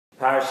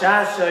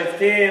Parashat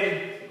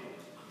Shoftim,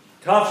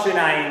 Tafshin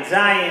Ayin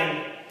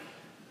Zayin.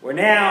 We're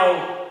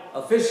now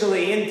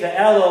officially into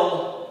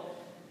Elul.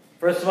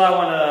 First of all, I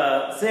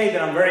want to say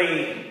that I'm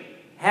very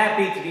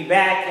happy to be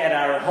back at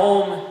our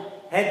home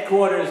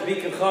headquarters,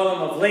 Bikur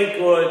Cholim of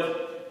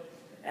Lakewood.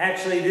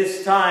 Actually,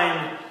 this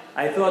time,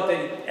 I thought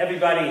that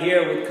everybody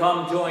here would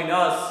come join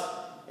us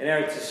in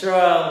Eretz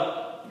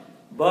Yisrael,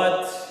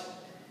 but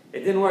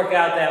it didn't work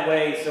out that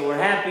way, so we're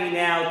happy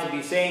now to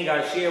be saying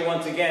our shir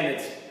once again.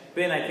 It's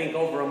been, I think,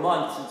 over a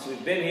month since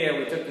we've been here.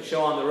 We took the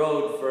show on the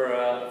road for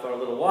a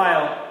little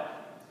while.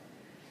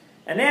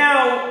 And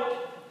now,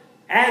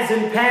 as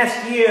in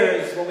past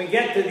years, when we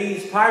get to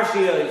these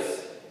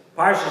Parshas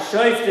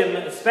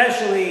Shoftim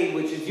especially,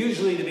 which is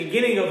usually the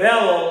beginning of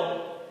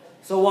Elul,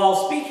 so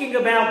while speaking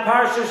about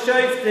Parshas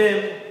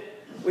Shoftim,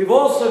 we've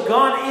also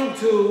gone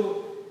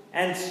into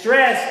and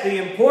stressed the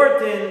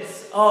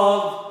importance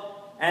of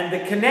and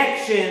the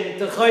connection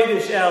to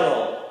Chodesh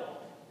Elul.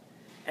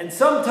 And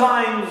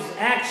sometimes,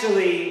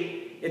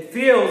 actually, it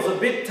feels a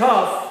bit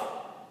tough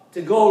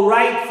to go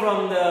right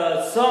from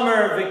the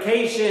summer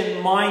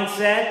vacation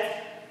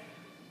mindset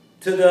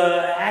to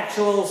the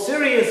actual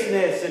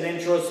seriousness and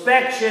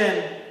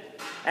introspection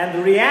and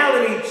the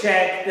reality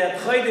check that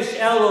Chodesh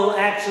Elul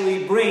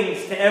actually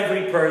brings to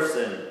every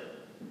person.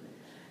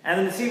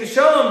 And the Nesivos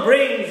Shalom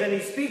brings, and he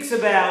speaks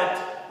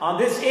about, on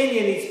this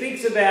Inyan, he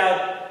speaks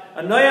about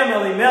Anoyam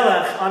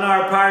Elimelech on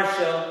our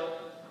Parsha.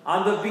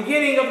 On the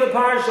beginning of the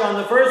Parsha, on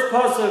the first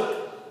pasuk,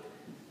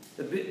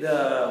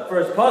 the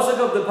first pasuk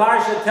of the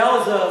Parsha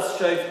tells us,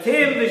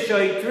 Shoftim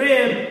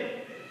v'shoitrim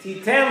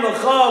titen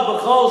lecha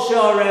b'chol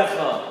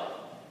sha'arecha,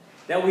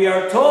 that we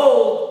are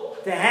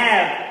told to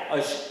have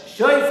a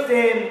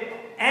Shoftim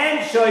and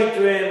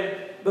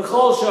Shoitrim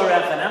b'chol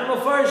sha'arecha. Now,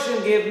 the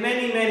Mepharshim give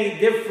many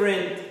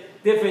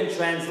different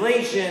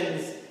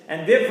translations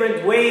and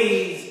different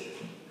ways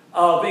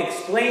of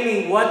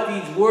explaining what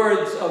these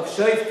words of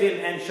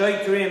Shoftim and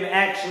Shoitrim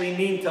actually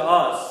mean to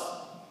us.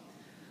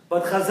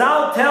 But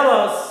Chazal tell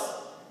us,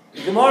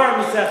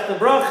 Gemara Masechta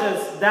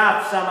Brachos,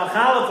 Daf Samach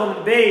Aleph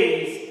Amud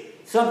Beis,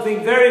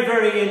 something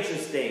very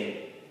interesting.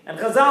 And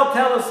Chazal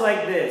tell us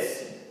like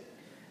this,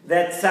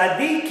 that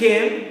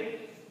Tzadikim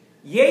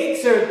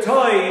Yetzer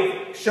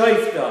Toiv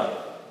Shoftan,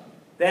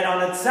 that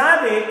on a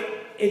Tzadik,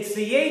 it's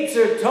the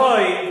Yetzer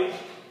Toiv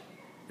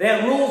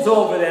that rules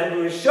over them.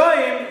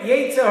 Rishoyim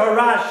Yetzer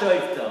Hara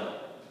Shoftam.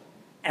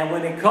 And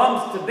when it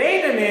comes to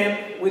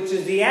Beinanim, which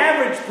is the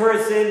average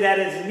person that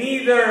is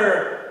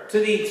neither to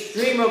the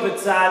extreme of a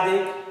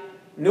tzaddik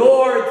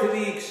nor to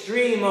the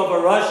extreme of a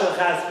rasha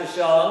chas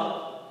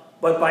v'shalom,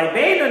 but by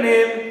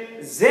Beinanim,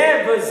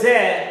 Zeh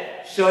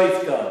v'Zeh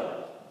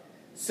Shoftam.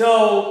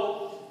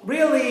 So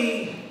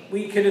really,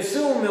 we can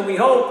assume and we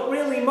hope,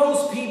 really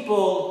most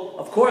people,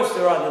 of course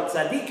there are the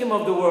tzaddikim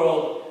of the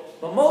world,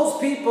 but most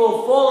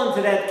people fall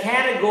into that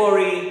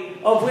category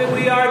of where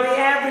we are the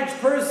average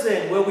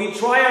person, where we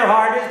try our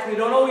hardest, we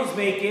don't always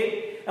make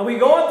it, and we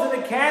go into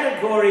the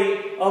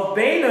category of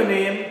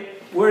Beinanim,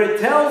 where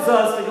it tells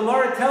us, the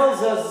Gemara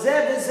tells us,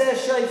 Zeh v'Zeh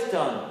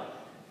Shoftan,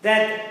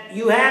 that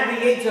you have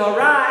the Yetzer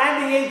Hara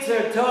and the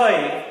Yetzer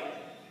Toiv,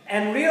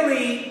 and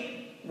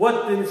really,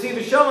 what the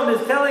Nesivos Shalom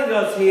is telling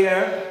us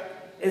here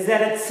is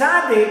that a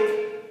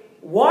tzaddik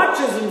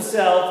watches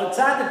himself. A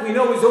tzaddik, we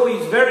know, is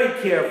always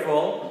very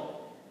careful.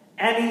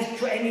 And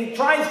he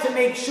tries to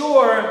make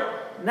sure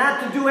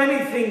not to do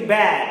anything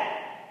bad.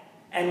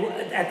 And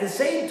at the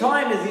same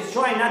time as he's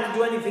trying not to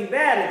do anything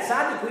bad, at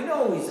tzaddik we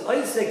know he's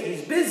Isaac,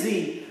 he's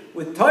busy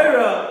with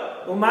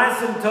Torah,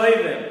 umasim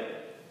toivim.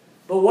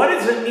 But what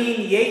does it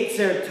mean,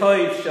 Yetzer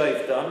Toiv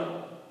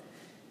Shoftam?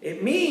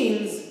 It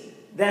means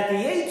that the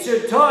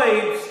Yetzer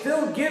Toiv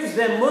still gives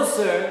them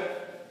musar,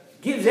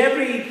 gives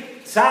every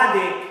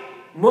tzaddik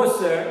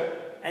musar,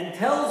 and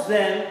tells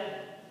them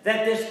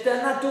that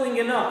they're not doing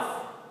enough.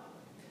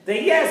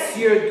 That yes,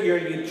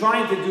 you're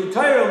trying to do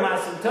Torah,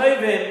 Masim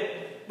Tovim,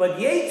 but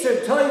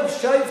Yetzer Toiv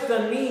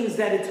Shoftan means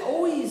that it's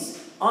always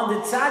on the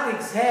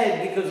tzaddik's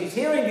head, because he's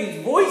hearing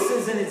these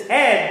voices in his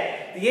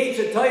head, the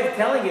Yetzer Toiv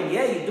telling him,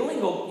 yeah, you're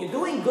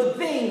doing good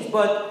things,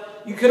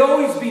 but you could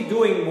always be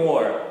doing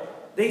more.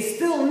 They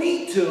still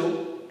need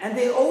to, and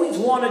they always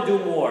want to do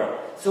more.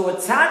 So a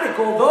tzaddik,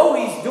 although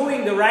he's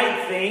doing the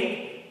right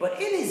thing, but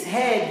in his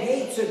head,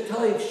 Yetzer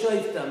Toiv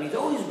Shoftam, he's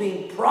always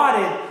being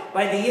prodded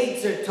by the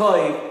Yetzer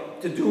Toiv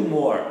to do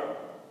more.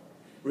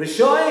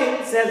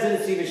 Rishoyim, says in the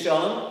Nesivos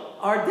Shalom,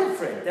 are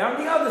different. They're on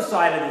the other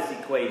side of this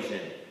equation.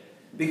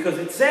 Because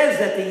it says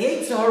that the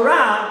Yetzer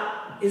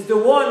Hara is the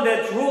one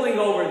that's ruling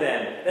over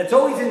them. That's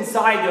always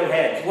inside their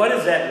heads. What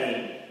does that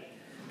mean?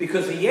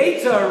 Because the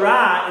Yetzer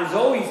Hara is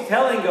always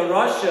telling a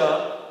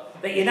rasha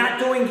that you're not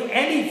doing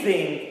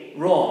anything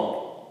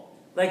wrong.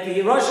 Like the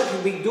rasha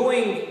can be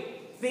doing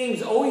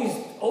things,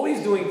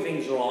 always doing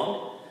things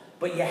wrong.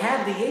 But you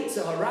have the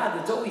Yetzer Hara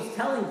that's always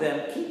telling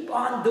them, keep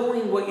on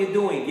doing what you're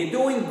doing. You're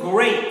doing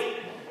great.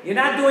 You're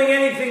not doing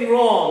anything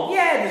wrong.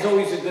 Yeah, there's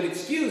always a good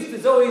excuse.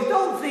 There's always,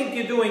 don't think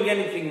you're doing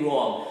anything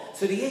wrong.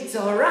 So the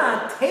Yetzer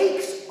Hara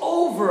takes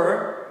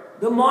over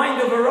the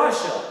mind of a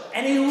rasha,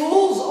 and he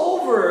rules over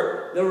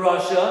the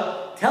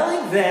Rasha,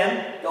 telling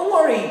them, don't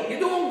worry, you're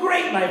doing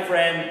great, my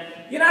friend.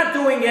 You're not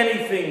doing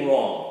anything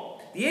wrong.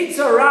 The Yetzer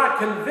Hara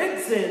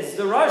convinces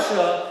the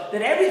Rasha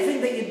that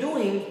everything that you're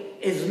doing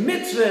is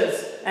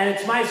mitzvahs and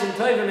it's ma'asim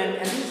tovim,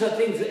 and these are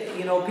things that,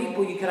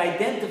 people you can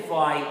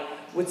identify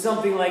with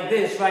something like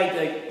this, right?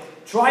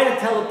 Like, try to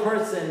tell a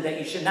person that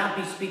you should not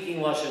be speaking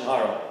Lashon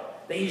Hara,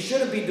 that you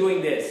shouldn't be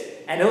doing this.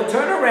 And he'll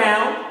turn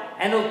around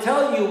and he'll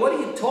tell you, what are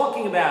you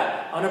talking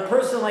about? On a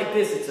person like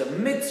this, it's a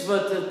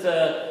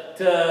mitzvah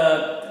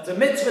it's a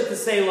mitzvah to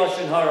say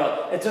Lashon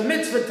Hara. It's a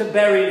mitzvah to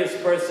bury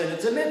this person.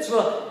 It's a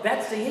mitzvah.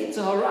 That's the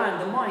Yetzer Hara in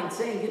the mind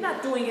saying, you're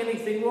not doing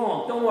anything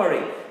wrong. Don't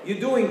worry. You're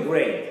doing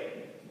great.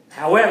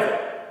 However,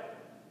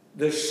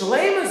 the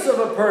shleimus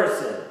of a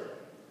person,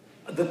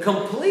 the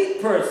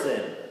complete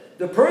person,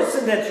 the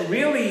person that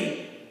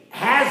really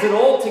has it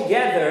all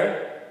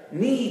together,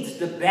 needs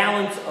the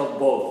balance of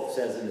both,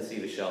 says the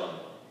Nesivos Shalom.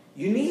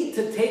 You need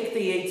to take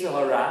the Yetzer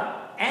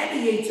Hara and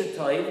the Yetzer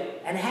Tov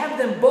and have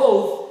them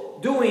both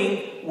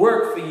doing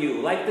work for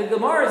you. Like the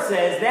Gemara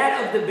says,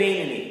 that of the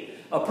Beinoni.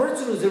 A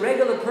person who's a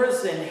regular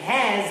person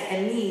has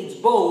and needs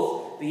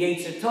both the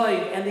Yetzer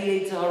Tov and the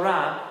Yetzer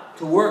Hara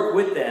to work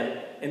with them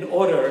in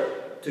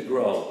order to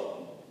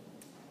grow.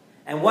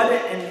 And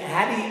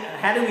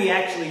how do we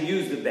actually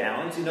use the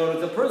balance?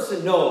 The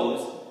person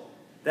knows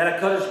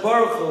that HaKadosh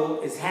Baruch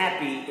Hu is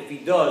happy if he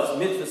does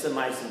mitzvahs and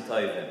ma'asim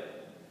tovim,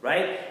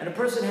 right? And a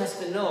person has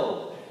to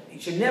know. You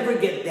should never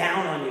get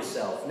down on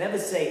yourself. Never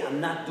say, I'm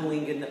not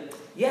doing it.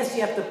 Yes,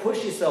 you have to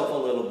push yourself a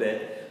little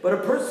bit, but a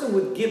person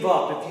would give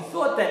up. If you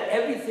thought that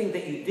everything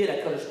that you did,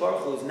 HaKadosh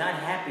Baruch Hu is not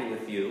happy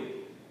with you,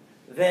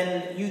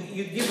 then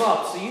you give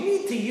up. So you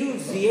need to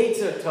use the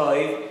Yetzer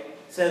Tov,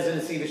 says in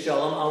Nesivos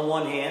Shalom, on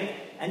one hand,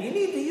 and you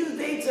need to use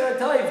the Yetzer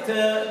Tov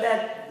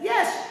that,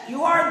 yes,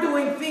 you are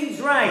doing things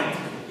right.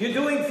 You're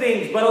doing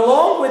things, but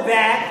along with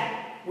that,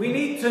 we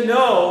need to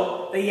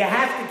know that you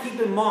have to keep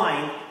in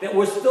mind that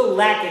we're still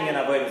lacking in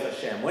Avodas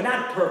Hashem. We're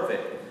not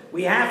perfect.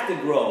 We have to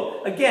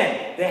grow.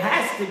 Again, there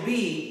has to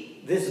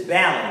be this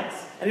balance.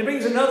 And he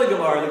brings another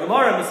Gemara. The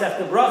Gemara,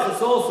 Masechta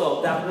Brachos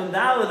also, Daf Nun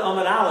Daled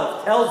Amud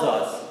Aleph, tells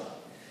us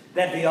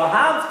that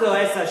v'ahavta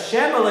es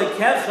Hashem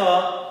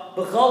Elokecha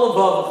b'chol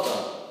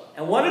levavecha.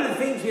 And one of the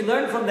things we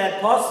learn from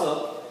that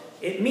pasuk,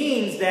 it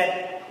means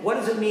that, what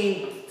does it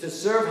mean to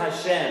serve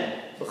Hashem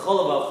b'chol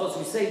levavecha? So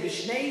we say,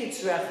 b'shnei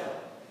yitzrecha.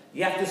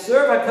 You have to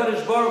serve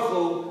HaKadosh Baruch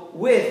Hu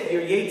with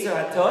your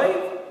Yetzer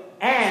HaTov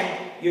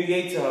and your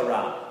Yetzer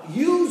Hara.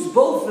 Use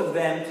both of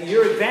them to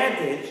your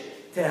advantage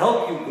to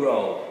help you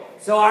grow.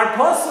 So our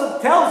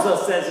pasuk tells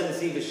us, says in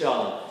Nesivos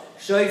Shalom,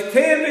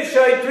 Shoftim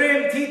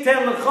v'shoitrim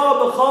titem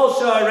lecha b'chol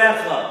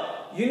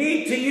sha'arecha. You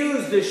need to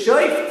use the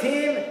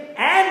Shoftim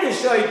and the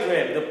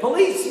Shoitrim, the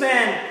policeman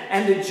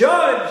and the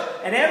judge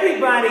and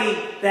everybody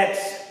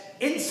that's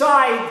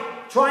inside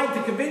trying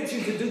to convince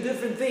you to do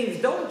different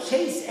things. Don't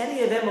chase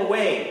any of them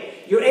away.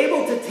 You're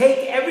able to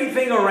take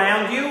everything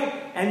around you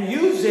and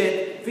use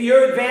it for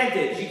your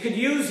advantage. You could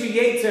use your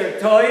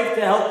Yetzer Tov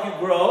to help you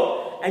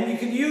grow, and you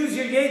could use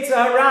your Yetzer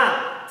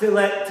Hara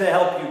to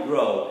help you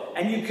grow.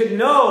 And you could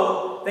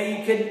know that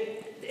you can,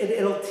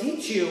 it'll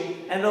teach you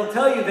and it'll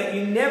tell you that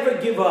you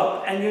never give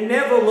up and you're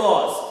never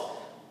lost.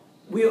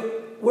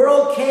 We're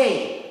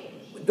okay.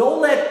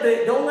 Don't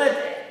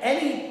let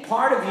any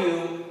part of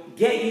you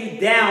get you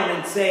down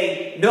and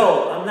say,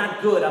 no, I'm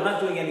not good, I'm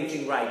not doing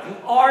anything right. You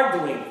are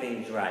doing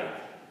things right.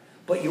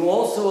 But you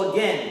also,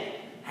 again,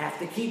 have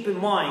to keep in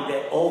mind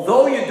that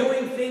although you're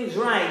doing things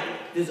right,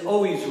 there's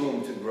always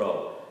room to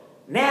grow.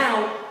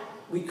 Now,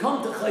 we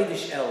come to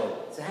Chodesh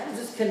Elul. So how does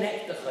this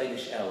connect to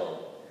Chodesh Elul?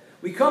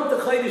 We come to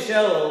Chodesh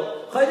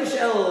Elul. Chodesh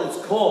Elul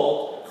is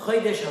called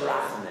Chodesh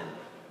HaRachamim.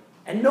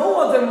 And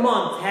no other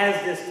month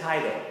has this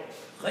title.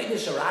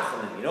 Chodesh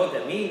HaRachamim. You know what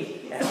that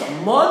means? As a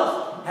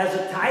month has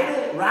a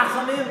title,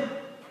 Rachamim,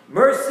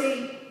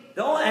 mercy,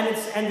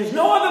 and there's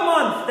no other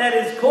month that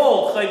is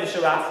called Chodesh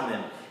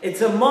HaRachamim. It's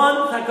a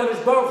month,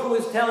 HaKadosh Baruch Hu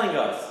is telling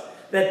us,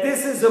 that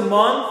this is a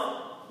month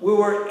where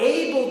we're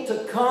able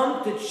to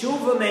come to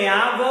Tshuva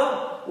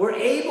Me'ava, we're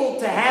able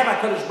to have,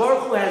 HaKadosh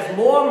Baruch Hu has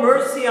more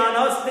mercy on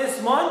us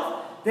this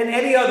month than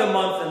any other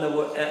month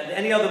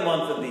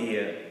of the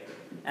year.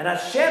 And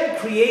Hashem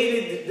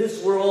created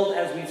this world,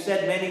 as we've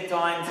said many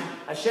times.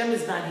 Hashem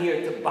is not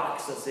here to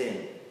box us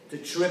in, to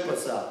trip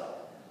us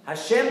up.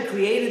 Hashem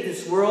created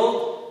this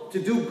world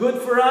to do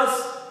good for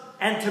us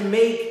and to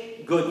make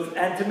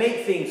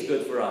things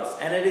good for us.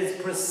 And it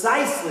is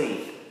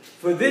precisely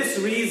for this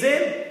reason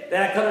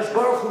that HaKadosh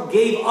Baruch Hu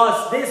gave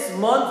us this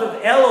month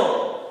of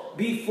Elul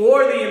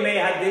before the Yemei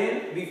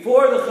Hadin,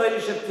 before the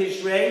Chodesh of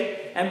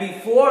Tishrei, and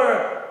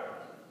before,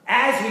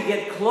 as we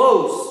get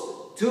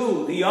close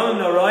to the Yom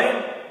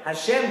Noraim,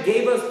 Hashem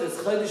gave us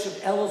this Chodesh of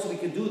Elul so we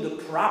could do the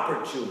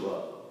proper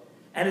tshuva.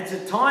 And it's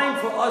a time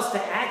for us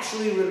to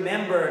actually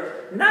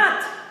remember,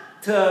 not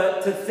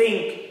to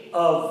think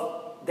of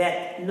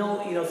that,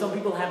 some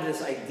people have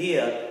this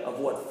idea of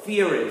what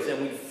fear is,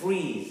 and we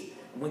freeze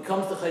when it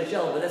comes to Chodesh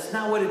Elul, but that's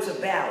not what it's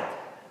about.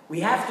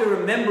 We have to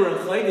remember in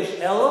Chodesh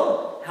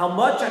Elul how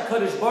much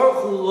HaKadosh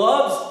Baruch Hu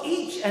loves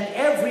each and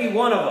every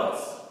one of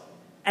us.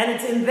 And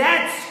it's in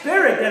that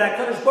spirit that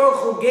HaKadosh Baruch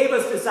Hu gave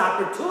us this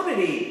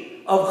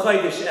opportunity of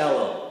Chodesh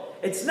Elul.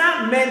 It's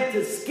not meant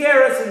to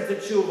scare us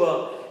into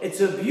tshuva.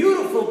 It's a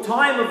beautiful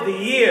time of the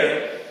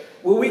year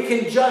where we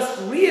can just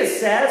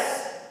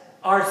reassess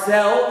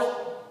ourselves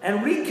and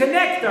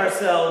reconnect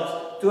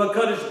ourselves to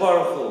HaKadosh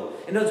Baruch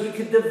Hu. In other words,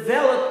 we can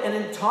develop an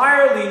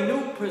entirely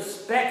new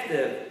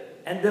perspective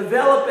and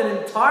develop an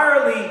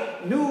entirely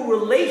new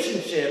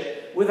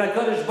relationship with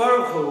HaKadosh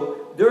Baruch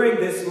Hu during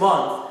this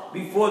month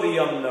before the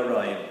Yom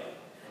Narayim.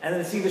 And the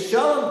Nesivos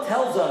Shalom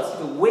tells us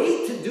the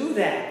way to do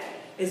that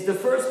is the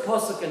first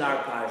pasuk in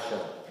our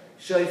parsha.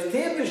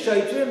 Shoftim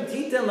v'shoitrim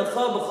titen lecha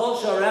b'chol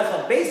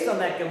sharecha. Based on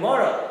that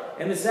Gemara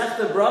in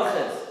Masechta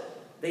Brachas,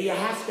 that you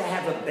have to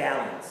have a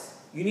balance.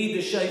 You need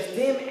the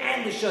shoftim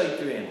and the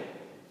shoitrim.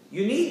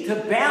 You need to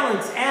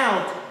balance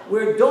out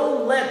where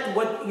don't let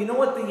what, you know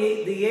what the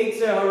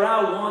Yetzer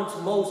Hara wants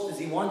most is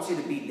he wants you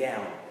to be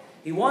down.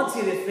 He wants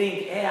you to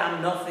think, hey,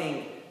 I'm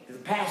nothing. The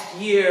past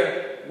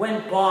year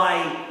went by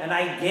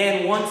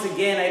and once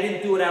again, I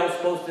didn't do what I was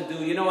supposed to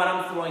do. You know what?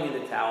 I'm throwing in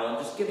the towel. I'm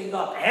just giving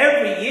up.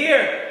 Every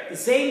year, the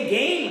same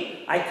game.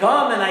 I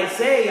come and I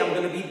say, I'm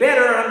going to be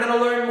better, I'm going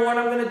to learn more, and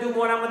I'm going to do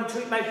more, and I'm going to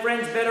treat my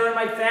friends better and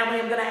my family.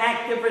 I'm going to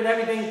act different and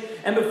everything.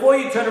 And before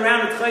you turn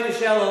around, it's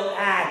Chodesh Elul,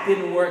 it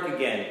didn't work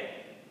again.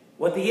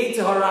 What the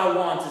Yetzer Hara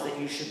wants is that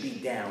you should be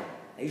down.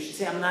 And you should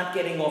say, I'm not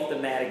getting off the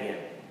mat again.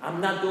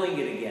 I'm not doing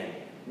it again.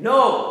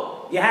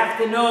 No, you have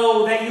to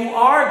know that you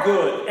are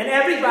good, and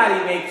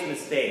everybody makes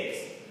mistakes.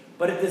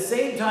 But at the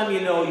same time,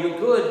 you know you're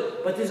good,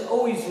 but there's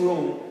always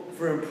room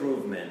for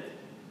improvement.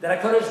 That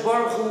HaKadosh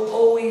Baruch Hu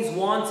always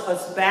wants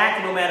us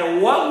back, no matter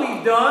what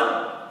we've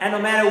done, and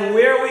no matter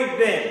where we've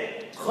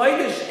been.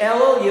 Chodesh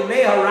Elul,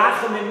 Yemei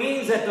HaRacham, it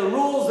means that the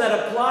rules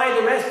that apply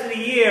the rest of the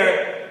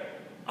year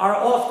are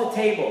off the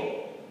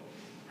table.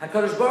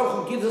 HaKadosh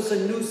Baruch Hu gives us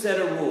a new set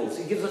of rules.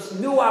 He gives us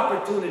new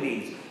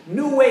opportunities,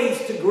 new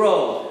ways to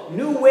grow,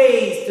 new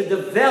ways to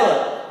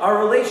develop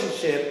our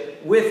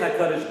relationship with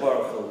HaKadosh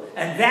Baruch Hu.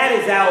 And that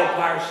is our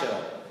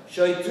parsha.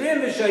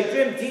 Shoitrim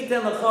v'shoitrim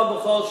titen lecha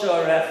b'chol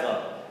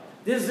sha'arecha.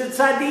 This is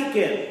the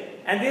tzaddikim,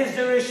 and this is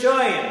the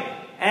rishoyim.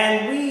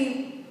 And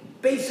we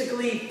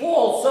basically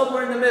fall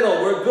somewhere in the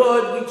middle. We're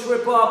good, we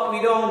trip up,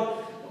 we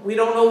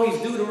don't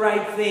always do the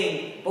right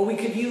thing, but we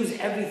could use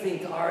everything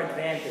to our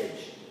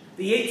advantage.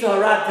 The Yetzer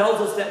Hara tells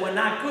us that we're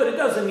not good. It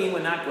doesn't mean we're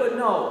not good.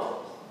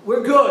 No,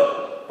 we're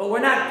good, but we're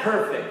not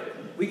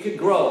perfect. We could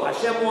grow.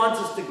 Hashem wants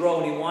us to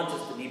grow, and He wants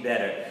us to be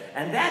better.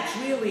 And that's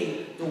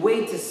really the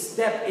way to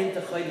step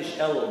into Chodesh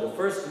Elul, the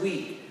first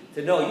week,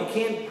 to know you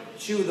can't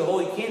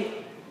you can't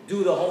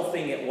do the whole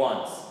thing at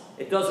once.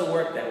 It doesn't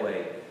work that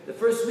way. The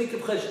first week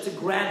of Chodesh, it's a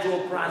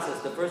gradual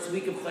process. The first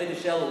week of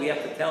Chodesh Elul, we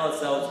have to tell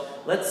ourselves,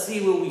 let's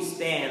see where we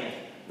stand.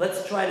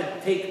 Let's try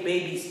to take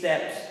baby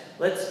steps.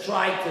 Let's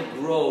try to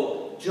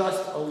grow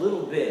just a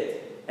little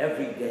bit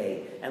every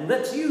day. And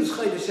let's use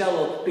Chodesh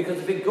Elul, because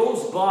if it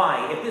goes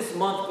by, if this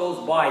month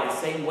goes by the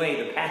same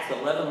way the past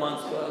 11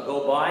 months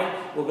go by,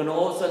 we're going to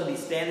all of a sudden be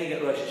standing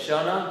at Rosh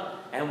Hashanah,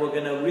 and we're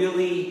going to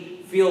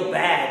really feel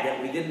bad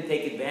that we didn't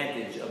take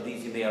advantage of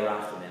these Yemei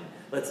HaRachamim.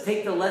 Let's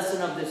take the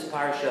lesson of this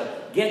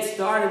parsha, get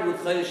started with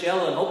Chodesh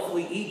Elul, and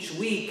hopefully each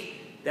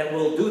week that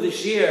we'll do the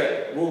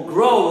shir, we'll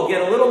grow, we'll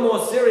get a little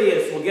more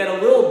serious, we'll get a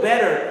little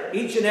better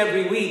each and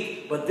every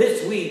week, but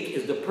this week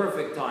is the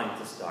perfect time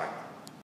to start.